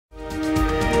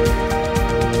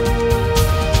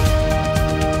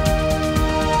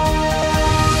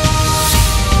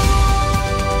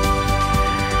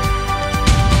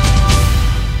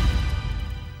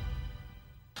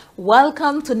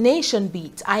Welcome to Nation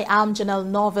Beat. I am Janelle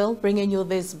Norville, bringing you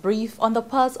this brief on the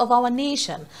pulse of our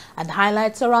nation and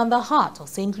highlights around the heart of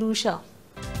St. Lucia.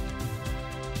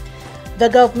 The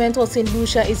government of St.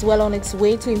 Lucia is well on its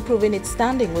way to improving its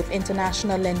standing with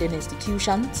international lending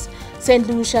institutions. St.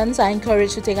 Lucians are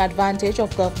encouraged to take advantage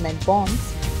of government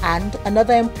bonds, and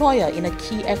another employer in a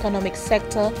key economic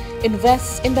sector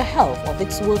invests in the health of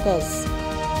its workers.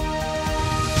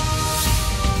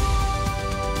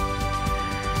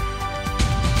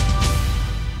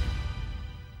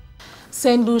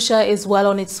 St. Lucia is well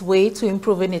on its way to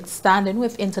improving its standing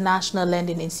with international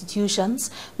lending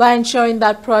institutions by ensuring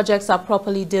that projects are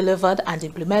properly delivered and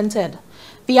implemented.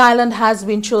 The island has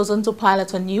been chosen to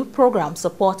pilot a new program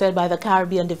supported by the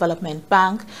Caribbean Development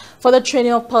Bank for the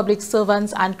training of public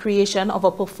servants and creation of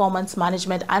a performance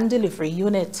management and delivery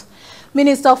unit.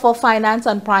 Minister for Finance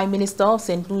and Prime Minister of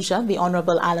St. Lucia, the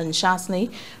Honorable Alan Chasney,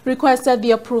 requested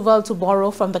the approval to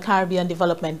borrow from the Caribbean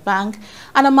Development Bank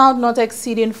an amount not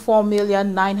exceeding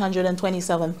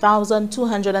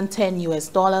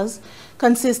 $4,927,210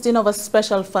 consisting of a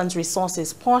special funds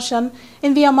resources portion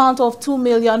in the amount of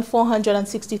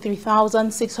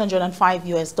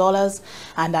 $2,463,605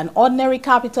 and an ordinary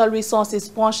capital resources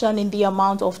portion in the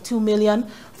amount of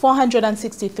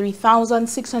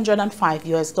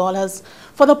 $2,463,605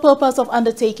 for the purpose of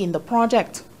undertaking the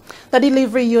project. The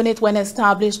delivery unit, when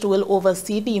established, will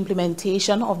oversee the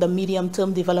implementation of the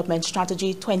Medium-Term Development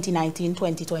Strategy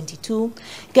 2019-2022,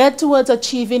 geared towards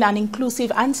achieving an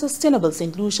inclusive and sustainable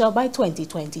St. Lucia by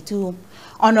 2022.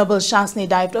 Honorable Chasney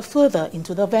dived further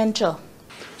into the venture.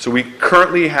 So we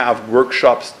currently have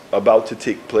workshops about to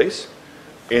take place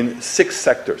in 6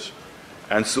 sectors.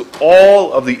 And so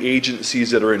all of the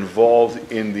agencies that are involved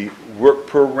in the work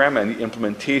program and the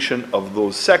implementation of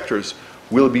those sectors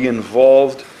will be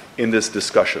involved in this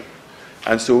discussion.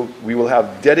 And so we will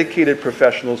have dedicated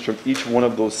professionals from each one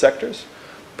of those sectors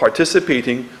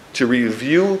participating to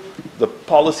review the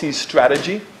policy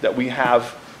strategy that we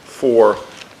have for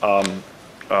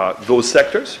those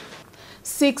sectors.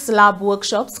 6 lab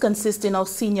workshops consisting of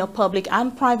senior public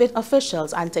and private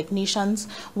officials and technicians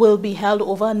will be held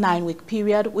over a 9-week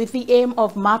period with the aim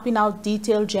of mapping out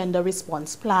detailed gender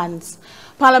response plans.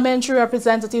 Parliamentary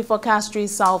Representative for Castries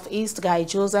Southeast, Guy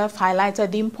Joseph,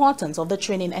 highlighted the importance of the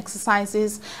training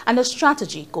exercises and the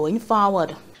strategy going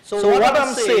forward. So what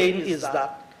I'm saying is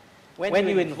that when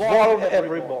you involve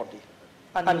everybody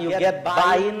and you get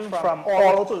buy-in from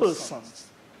all persons,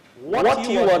 what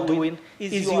you are doing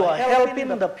is you are helping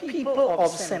the people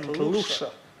of St. Lucia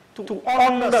to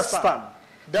understand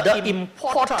the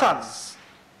importance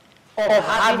of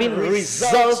having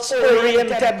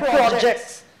results-oriented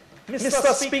projects.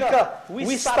 Mr. Speaker,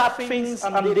 we start things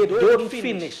and they don't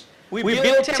finish. We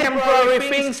build temporary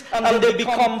things and they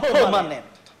become permanent.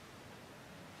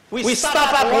 We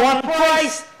start at one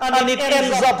price and it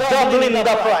ends up doubling the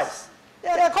price.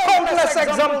 There are countless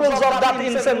examples of that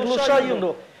in St. Lucia, you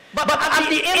know. But at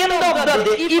the end of the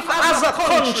day, if as a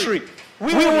country,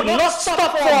 we would not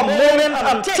stop for a moment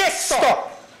and take stock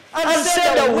and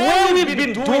say the way we've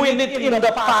been doing it in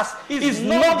the past is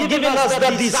not giving us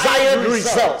the desired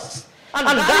results.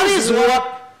 And that is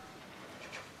what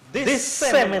this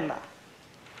seminar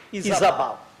is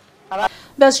about.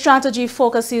 The strategy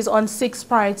focuses on 6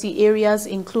 priority areas,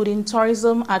 including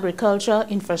tourism, agriculture,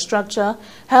 infrastructure,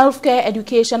 healthcare,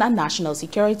 education, and national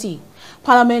security.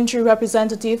 Parliamentary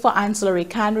Representative for Ancillary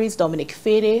Canneries, Dominic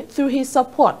Fede, threw his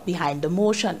support behind the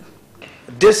motion.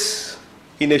 This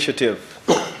initiative,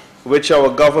 which our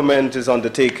government is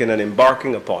undertaking and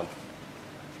embarking upon,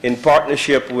 in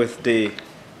partnership with the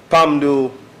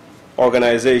PAMDU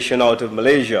organization out of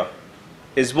Malaysia,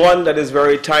 is one that is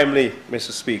very timely,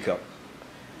 Mr. Speaker.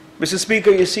 Mr. Speaker,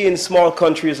 you see, in small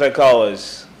countries like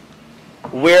ours,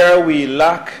 where we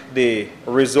lack the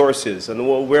resources and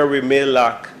where we may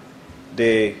lack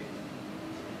the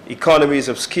economies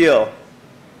of scale,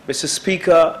 Mr.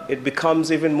 Speaker, it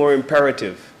becomes even more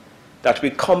imperative that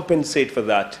we compensate for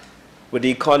that with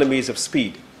the economies of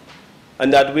speed,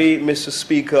 and that we, Mr.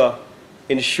 Speaker,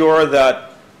 ensure that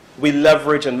we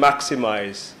leverage and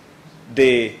maximize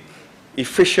the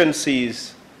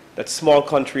efficiencies that small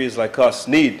countries like us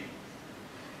need.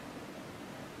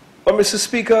 But, Mr.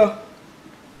 Speaker,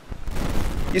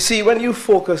 you see, when you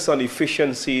focus on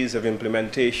efficiencies of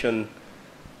implementation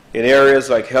in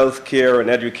areas like healthcare and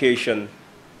education,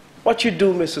 what you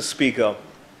do, Mr. Speaker,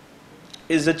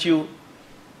 is that you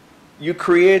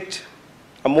create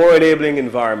a more enabling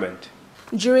environment.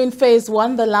 During Phase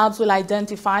 1, the labs will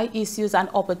identify issues and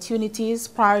opportunities,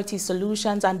 priority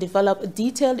solutions, and develop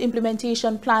detailed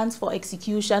implementation plans for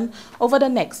execution over the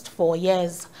next 4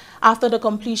 years. After the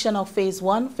completion of Phase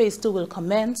 1, Phase 2 will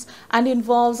commence and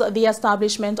involves the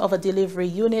establishment of a delivery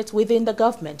unit within the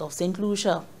government of St.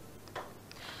 Lucia.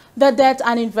 The Debt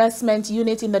and Investment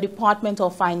Unit in the Department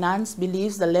of Finance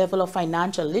believes the level of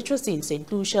financial literacy in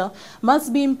St. Lucia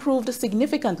must be improved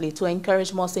significantly to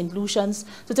encourage more St. Lucians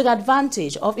to take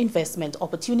advantage of investment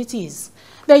opportunities.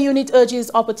 The unit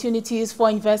urges opportunities for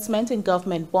investment in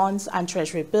government bonds and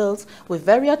treasury bills with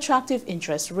very attractive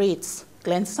interest rates.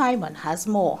 Glenn Simon has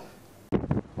more.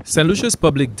 St. Lucia's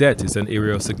public debt is an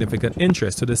area of significant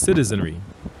interest to the citizenry.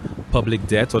 Public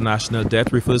debt or national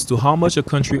debt refers to how much a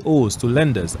country owes to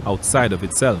lenders outside of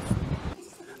itself.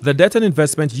 The Debt and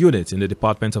Investment Unit in the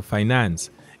Department of Finance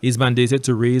is mandated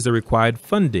to raise the required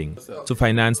funding to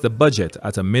finance the budget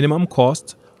at a minimum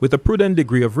cost with a prudent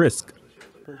degree of risk.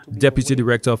 Deputy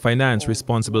Director of Finance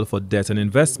responsible for debt and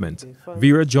investment,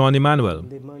 Vera John Emmanuel,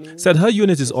 said her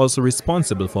unit is also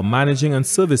responsible for managing and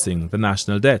servicing the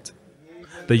national debt.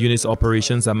 The unit's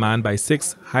operations are manned by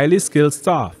 6 highly skilled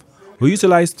staff who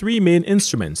utilize 3 main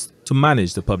instruments to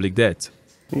manage the public debt.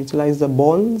 We utilize the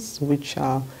bonds, which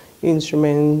are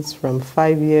instruments from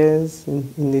 5 years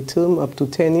in the term up to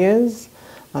 10 years.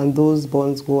 And those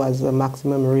bonds go as a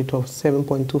maximum rate of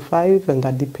 7.25, and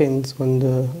that depends on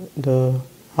the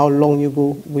how long you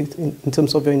go with in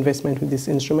terms of your investment with this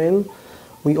instrument.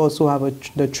 We also have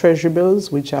the treasury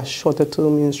bills, which are shorter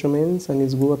term instruments, and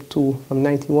it go up to from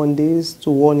 91 days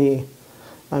to 1 year.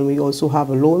 And we also have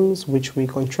loans, which we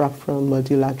contract from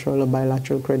multilateral or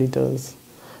bilateral creditors.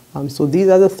 So these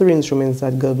are the 3 instruments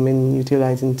that government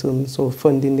utilize in terms of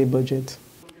funding the budget.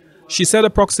 She said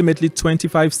approximately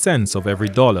 25 cents of every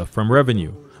dollar from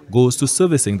revenue goes to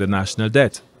servicing the national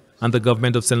debt, and the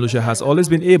government of St. Lucia has always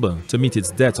been able to meet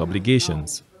its debt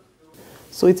obligations.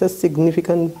 So it's a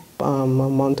significant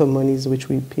amount of monies which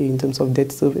we pay in terms of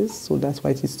debt service. So that's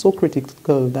why it is so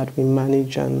critical that we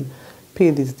manage and pay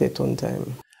this debt on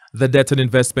time. The Debt and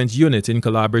Investment Unit, in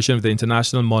collaboration with the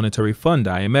International Monetary Fund,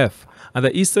 IMF, and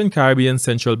the Eastern Caribbean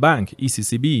Central Bank,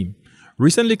 ECCB,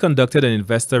 recently conducted an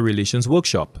investor relations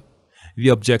workshop. The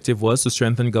objective was to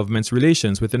strengthen government's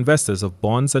relations with investors of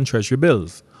bonds and treasury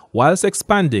bills, whilst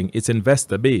expanding its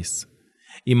investor base.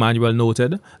 Emmanuel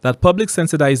noted that public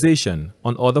sensitization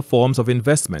on other forms of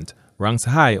investment ranks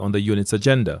high on the unit's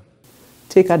agenda.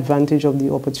 Take advantage of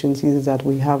the opportunities that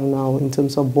we have now in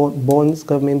terms of bonds,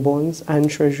 government bonds, and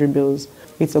treasury bills.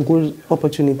 It's a good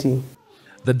opportunity.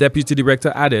 The Deputy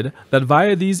Director added that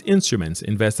via these instruments,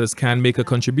 investors can make a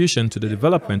contribution to the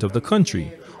development of the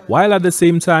country, while at the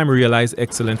same time realize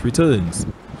excellent returns.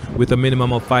 With a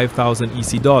minimum of 5,000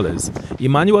 EC dollars,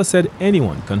 Emmanuel said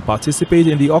anyone can participate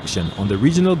in the auction on the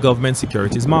regional government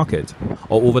securities market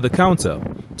or over the counter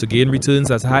to gain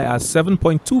returns as high as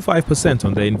 7.25%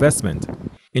 on their investment.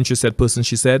 Interested persons,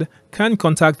 she said, can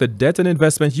contact the Debt and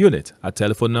Investment Unit at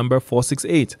telephone number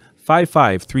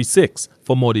 468-5536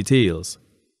 for more details.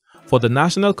 For the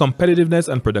National Competitiveness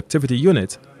and Productivity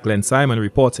Unit, Glenn Simon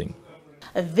reporting.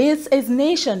 This is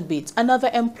NationBeat.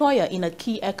 Another employer in a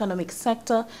key economic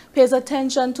sector pays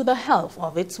attention to the health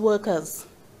of its workers.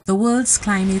 The world's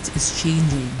climate is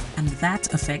changing, and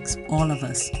that affects all of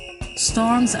us.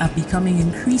 Storms are becoming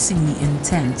increasingly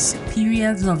intense.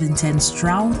 Periods of intense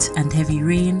drought and heavy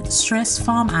rain stress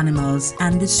farm animals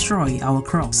and destroy our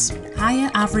crops. Higher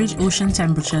average ocean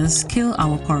temperatures kill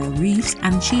our coral reefs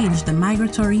and change the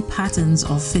migratory patterns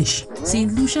of fish.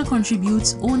 St. Lucia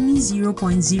contributes only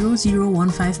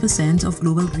 0.0015% of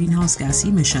global greenhouse gas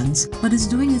emissions, but is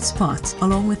doing its part,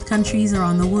 along with countries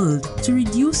around the world, to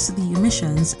reduce the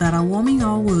emissions that are warming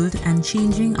our world and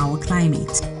changing our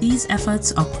climate. These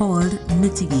efforts are called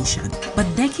mitigation. But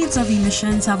decades of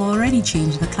emissions have already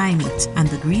changed the climate, and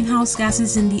the greenhouse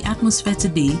gases in the atmosphere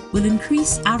today will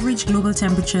increase average global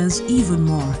temperatures even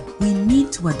more. We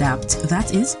need to adapt,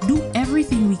 that is, do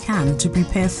everything we can to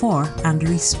prepare for and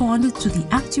respond to the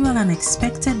actual and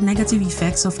expected negative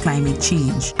effects of climate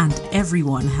change, and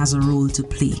everyone has a role to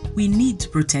play. We need to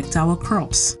protect our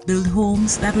crops, build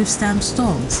homes that withstand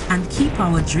storms, and keep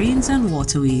our drains and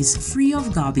waterways free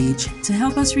of garbage to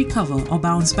help us recover or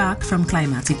bounce back from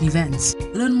climatic events.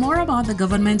 Learn more about the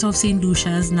Government of St.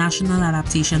 Lucia's National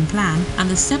Adaptation Plan and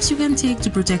the steps you can take to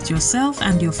protect yourself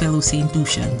and your fellow St.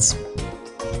 Lucians.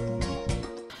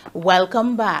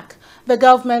 Welcome back. The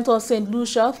government of St.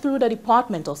 Lucia, through the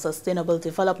Department of Sustainable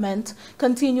Development,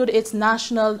 continued its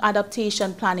national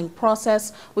adaptation planning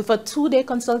process with a 2-day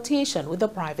consultation with the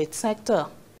private sector.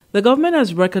 The government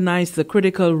has recognized the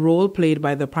critical role played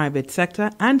by the private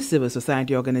sector and civil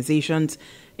society organizations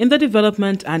in the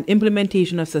development and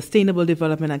implementation of sustainable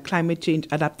development and climate change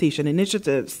adaptation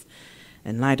initiatives.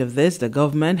 In light of this, the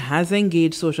government has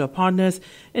engaged social partners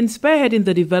in spearheading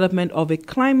the development of a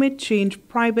climate change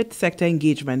private sector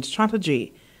engagement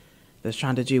strategy. The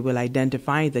strategy will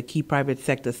identify the key private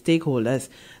sector stakeholders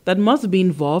that must be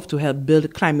involved to help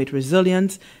build climate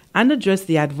resilience and address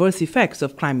the adverse effects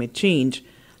of climate change,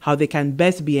 how they can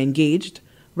best be engaged,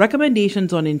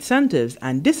 recommendations on incentives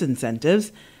and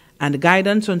disincentives, and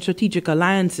guidance on strategic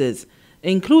alliances,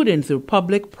 including through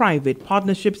public-private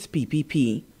partnerships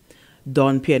 (PPP).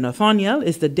 Dawn Pierre-Nathaniel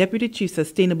is the Deputy Chief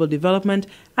Sustainable Development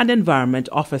and Environment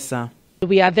Officer.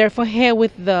 We are therefore here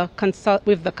with the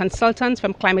consultants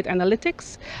from Climate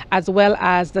Analytics as well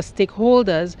as the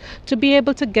stakeholders to be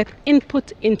able to get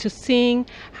input into seeing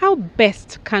how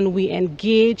best can we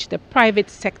engage the private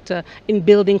sector in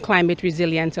building climate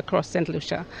resilience across St.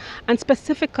 Lucia, and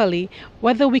specifically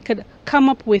whether we could come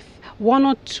up with one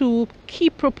or two key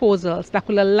proposals that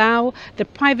will allow the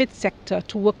private sector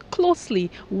to work closely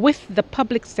with the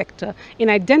public sector in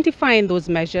identifying those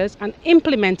measures and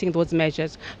implementing those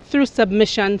measures through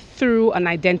submission through an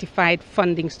identified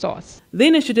funding source. The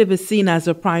initiative is seen as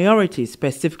a priority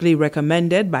specifically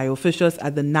recommended by officials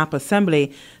at the NAP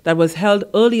Assembly that was held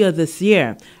earlier this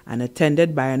year and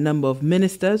attended by a number of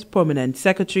ministers, permanent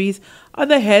secretaries,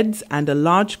 other heads, and a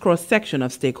large cross-section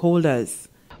of stakeholders.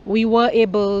 We were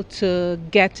able to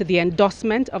get the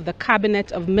endorsement of the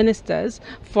Cabinet of Ministers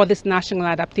for this National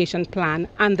Adaptation Plan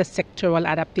and the sectoral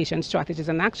adaptation strategies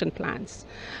and action plans.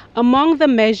 Among the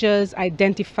measures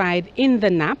identified in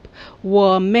the NAP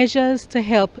were measures to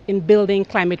help in building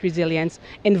climate resilience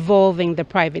involving the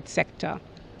private sector.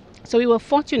 So we were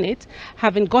fortunate,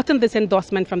 having gotten this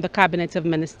endorsement from the Cabinet of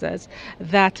Ministers,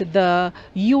 that the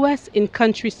U.S.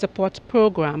 in-country support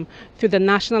program through the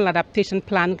National Adaptation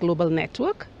Plan Global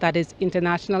Network, that is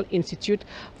International Institute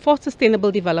for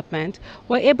Sustainable Development,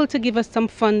 were able to give us some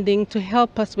funding to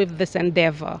help us with this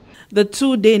endeavor. The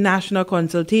two-day national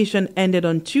consultation ended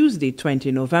on Tuesday,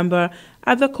 20 November,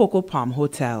 at the Coco Palm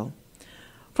Hotel.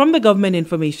 From the Government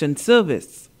Information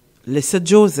Service, Lisa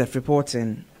Joseph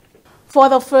reporting. For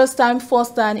the first time,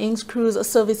 Foster and Inc. cruise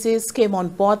services came on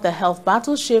board the health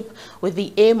battleship with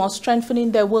the aim of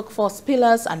strengthening their workforce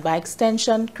pillars and, by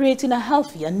extension, creating a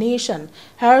healthier nation.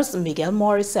 Here's Miguel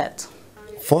Morissette.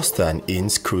 Foster and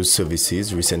Inc. Cruise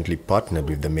Services recently partnered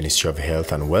with the Ministry of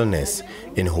Health and Wellness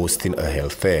in hosting a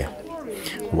health fair.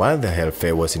 While the health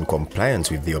fair was in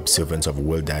compliance with the observance of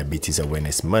World Diabetes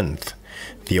Awareness Month,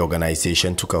 the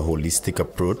organization took a holistic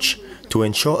approach to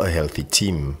ensure a healthy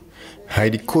team.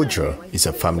 Heidi Kodra is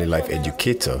a family life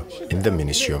educator in the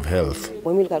Ministry of Health.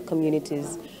 When we look at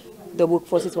communities, the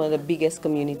workforce is one of the biggest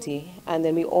community, and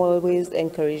then we always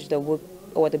encourage the work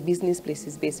or the business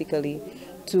places basically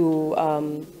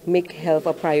to make health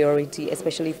a priority,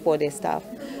 especially for their staff.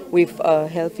 With a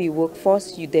healthy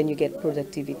workforce, you get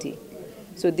productivity.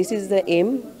 So this is the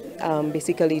aim,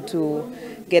 basically to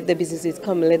get the businesses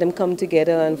let them come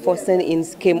together, and Foster and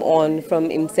Inc. came on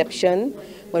from inception.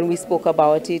 When we spoke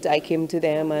about it, I came to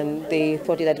them and they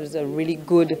thought that it was a really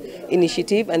good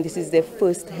initiative, and this is their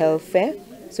first health fair,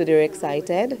 so they're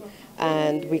excited.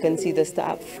 And we can see the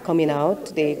staff coming out.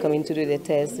 They come in to do their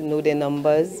tests, know their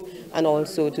numbers, and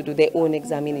also to do their own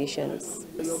examinations.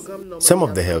 Some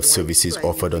of the health services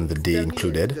offered on the day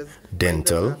included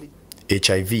dental,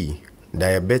 HIV,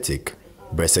 diabetic,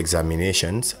 breast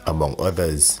examinations, among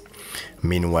others.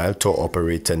 Meanwhile, tour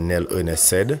operator Nell Ernest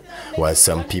said, while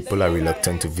some people are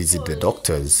reluctant to visit the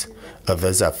doctors,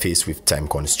 others are faced with time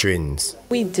constraints.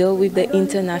 We deal with the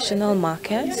international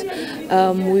market.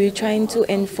 We're trying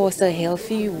to enforce a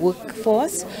healthy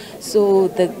workforce. So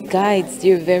the guides,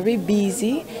 they're very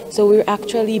busy. So we're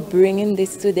actually bringing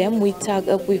this to them. We tag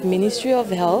up with Ministry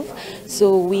of Health.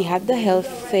 So we had the health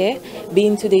fair,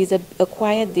 being today is a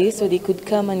quiet day, so they could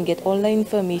come and get all the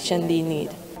information they need.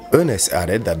 Ernest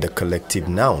added that the collective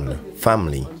noun,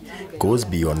 family, goes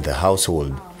beyond the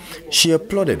household. She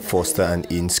applauded Foster and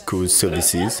Inc. Cruise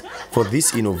Services for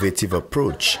this innovative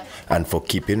approach and for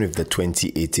keeping with the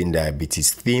 2018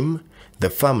 diabetes theme, the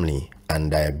family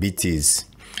and diabetes.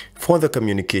 For the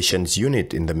Communications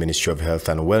Unit in the Ministry of Health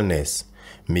and Wellness,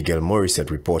 Miguel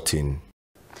Morissette reporting.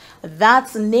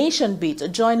 That's Nation Beat.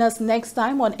 Join us next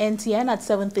time on NTN at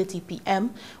 7:30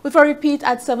 p.m. with a repeat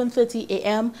at 7:30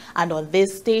 a.m. and on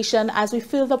this station as we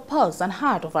feel the pulse and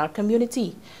heart of our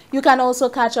community. You can also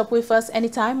catch up with us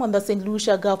anytime on the St.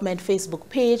 Lucia Government Facebook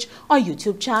page or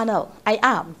YouTube channel. I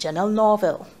am Janelle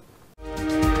Norville.